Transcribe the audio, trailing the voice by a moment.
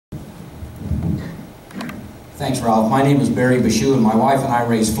Thanks, Ralph. My name is Barry Bushue, and my wife and I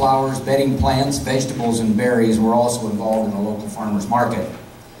raise flowers, bedding plants, vegetables, and berries. We're also involved in a local farmers market.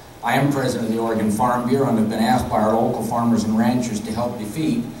 I am president of the Oregon Farm Bureau and have been asked by our local farmers and ranchers to help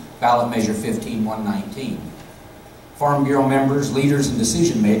defeat ballot measure 15119. Farm Bureau members, leaders, and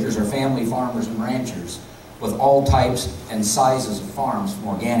decision makers are family farmers and ranchers with all types and sizes of farms, from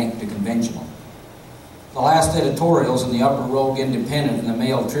organic to conventional. The last editorials in the Upper Rogue Independent and the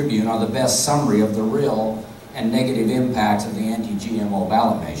Mail Tribune are the best summary of the real and negative impacts of the anti-GMO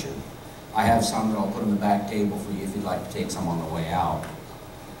ballot measure. I have some that I'll put on the back table for you if you'd like to take some on the way out.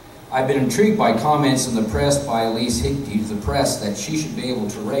 I've been intrigued by comments in the press by Elise Hickey to the press that she should be able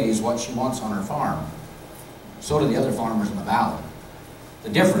to raise what she wants on her farm. So do the other farmers in the ballot. The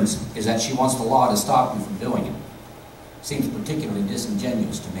difference is that she wants the law to stop you from doing it. Seems particularly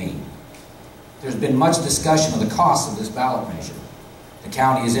disingenuous to me. There's been much discussion of the cost of this ballot measure. The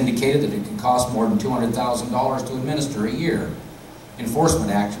county has indicated that it can cost more than $200,000 to administer a year. Enforcement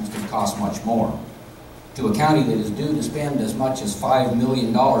actions can cost much more. To a county that is due to spend as much as $5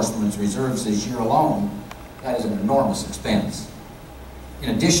 million from its reserves this year alone, that is an enormous expense. In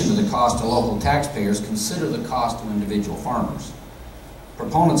addition to the cost to local taxpayers, consider the cost to individual farmers.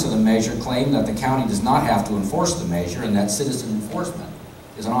 Proponents of the measure claim that the county does not have to enforce the measure and that citizen enforcement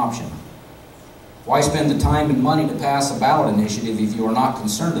is an option. Why spend the time and money to pass a ballot initiative if you are not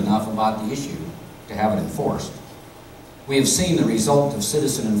concerned enough about the issue to have it enforced? We have seen the result of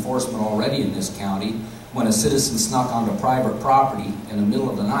citizen enforcement already in this county when a citizen snuck onto private property in the middle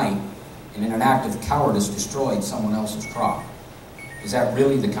of the night and in an act of cowardice destroyed someone else's crop. Is that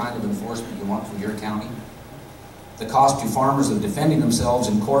really the kind of enforcement you want for your county? The cost to farmers of defending themselves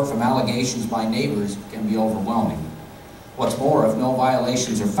in court from allegations by neighbors can be overwhelming. What's more, if no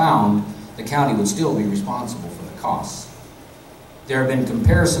violations are found, the county would still be responsible for the costs. There have been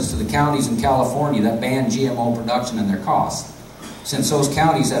comparisons to the counties in California that ban GMO production and their costs. Since those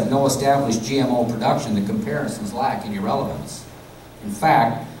counties have no established GMO production, the comparisons lack any relevance. In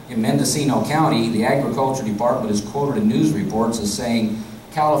fact, in Mendocino County, the Agriculture Department is quoted in news reports as saying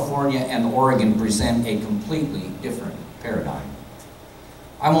California and Oregon present a completely different paradigm.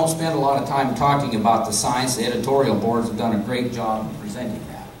 I won't spend a lot of time talking about the science. The editorial boards have done a great job in presenting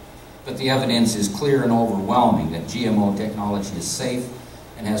that. But the evidence is clear and overwhelming that GMO technology is safe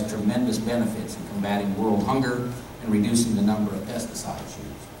and has tremendous benefits in combating world hunger and reducing the number of pesticides used.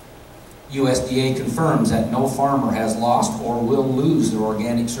 USDA confirms that no farmer has lost or will lose their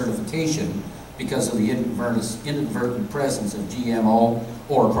organic certification because of the inadvertent presence of GMO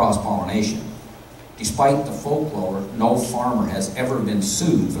or cross-pollination. Despite the folklore, no farmer has ever been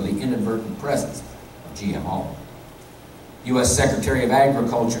sued for the inadvertent presence of GMO. U.S. Secretary of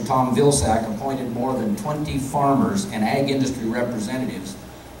Agriculture Tom Vilsack appointed more than 20 farmers and ag industry representatives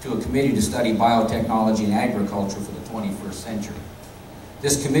to a committee to study biotechnology and agriculture for the 21st century.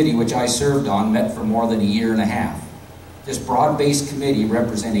 This committee, which I served on, met for more than a year and a half. This broad-based committee,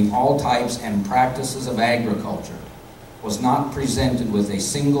 representing all types and practices of agriculture, was not presented with a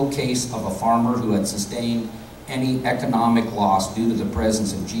single case of a farmer who had sustained any economic loss due to the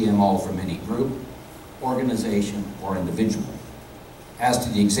presence of GMO from any group, organization, or individual. As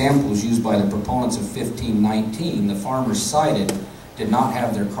to the examples used by the proponents of 1519, the farmers cited did not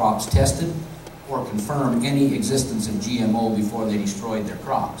have their crops tested or confirm any existence of GMO before they destroyed their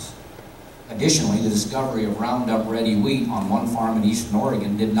crops. Additionally, the discovery of Roundup-ready wheat on one farm in eastern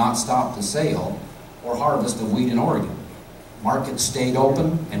Oregon did not stop the sale or harvest of wheat in Oregon. Markets stayed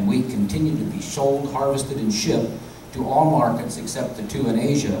open and wheat continued to be sold, harvested, and shipped to all markets except the two in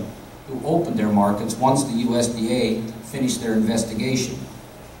Asia, who opened their markets once the USDA finished their investigation.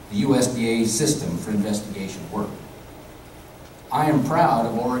 The USDA system for investigation worked. I am proud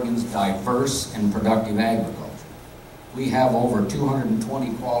of Oregon's diverse and productive agriculture. We have over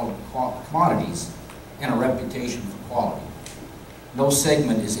 220 commodities and a reputation for quality. No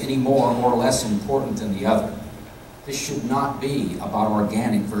segment is any more or less important than the other. This should not be about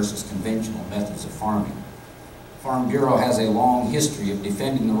organic versus conventional methods of farming. Farm Bureau has a long history of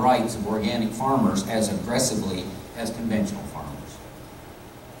defending the rights of organic farmers as aggressively as conventional farmers.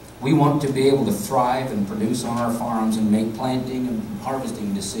 We want to be able to thrive and produce on our farms and make planting and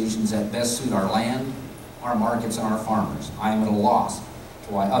harvesting decisions that best suit our land, our markets, and our farmers. I am at a loss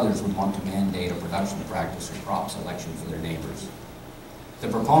to why others would want to mandate a production practice or crop selection for their neighbors. The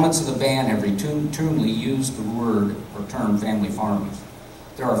proponents of the ban have routinely used the word or term family farmers.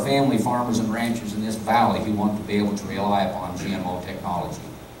 There are family farmers and ranchers in this valley who want to be able to rely upon GMO technology.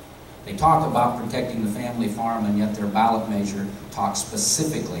 They talk about protecting the family farm, and yet their ballot measure talks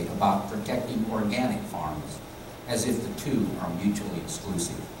specifically about protecting organic farms, as if the two are mutually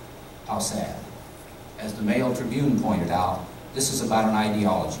exclusive. How sad. As the Mail Tribune pointed out, this is about an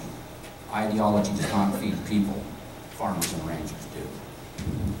ideology. Ideology does not feed people. Farmers and ranchers do.